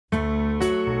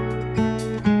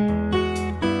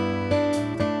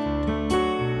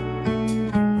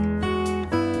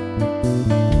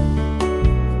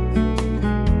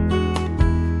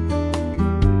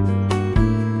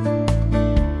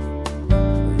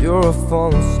You're a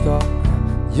falling star,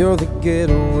 you're the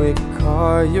getaway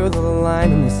car, you're the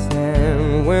line in the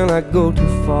sand when I go too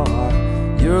far.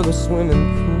 You're the swimming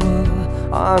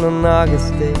pool on an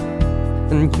August day,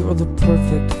 and you're the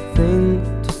perfect thing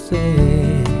to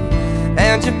say.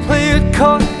 And you play it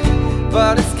coy,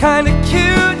 but it's kinda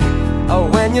cute. Oh,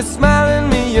 when you smile at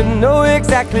me, you know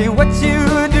exactly what you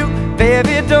do.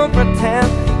 Baby, don't pretend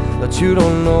that you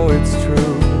don't know it's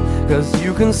true, 'cause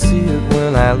you can see it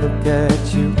when I look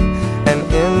at you. And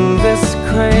in this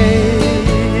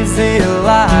crazy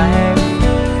life,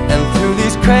 and through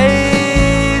these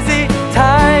crazy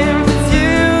times,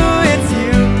 it's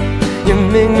you, you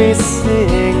make me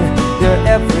sing. You're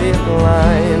every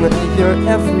line, you're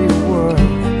every word,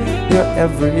 you're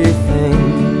everything.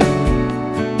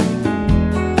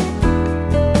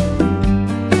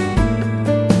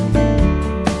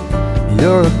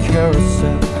 You're a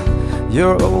carousel,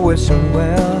 you're always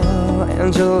well,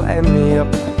 and you light me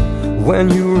up when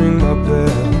you ring my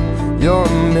bell. You're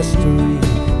a mystery,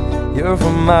 you're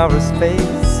from outer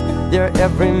space, you're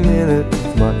every minute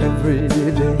of my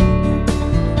everyday.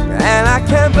 And I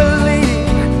can't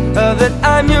believe that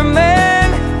I'm your man,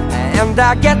 and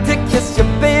I get to kiss you,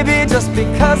 baby, just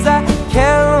because I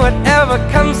can. Whatever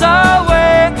comes our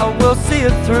way, I will see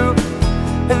it through,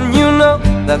 and you know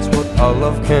that's what our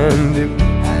love can do.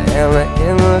 And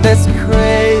in this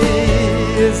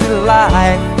crazy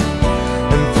life,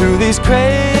 and through these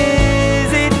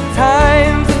crazy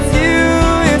times,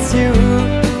 it's you,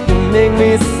 you make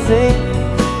me sing.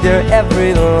 You're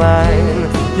every line,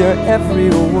 you're every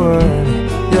word,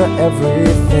 you're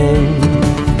everything.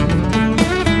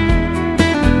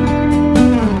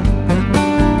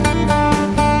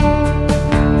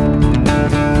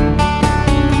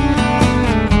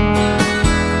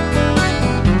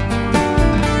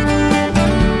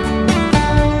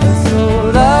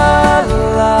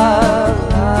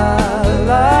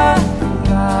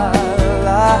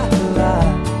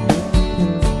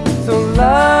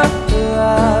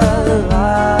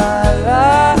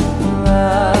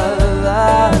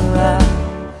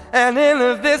 And in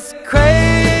this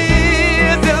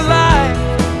crazy life,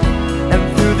 and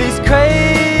through these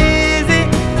crazy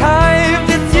times,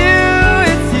 it's you,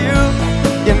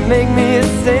 you make me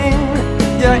sing.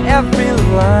 You're every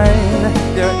line,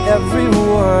 you're every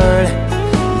word,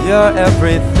 you're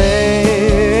everything.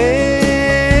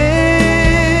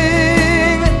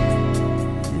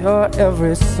 You're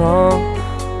every song,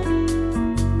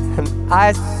 and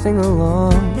I sing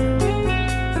along,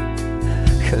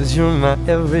 'cause you're my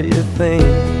everything.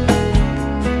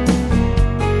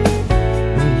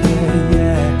 Yeah,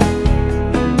 yeah.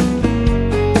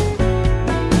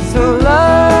 So la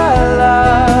la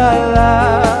la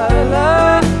la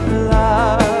la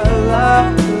la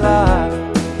la.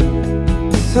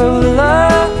 So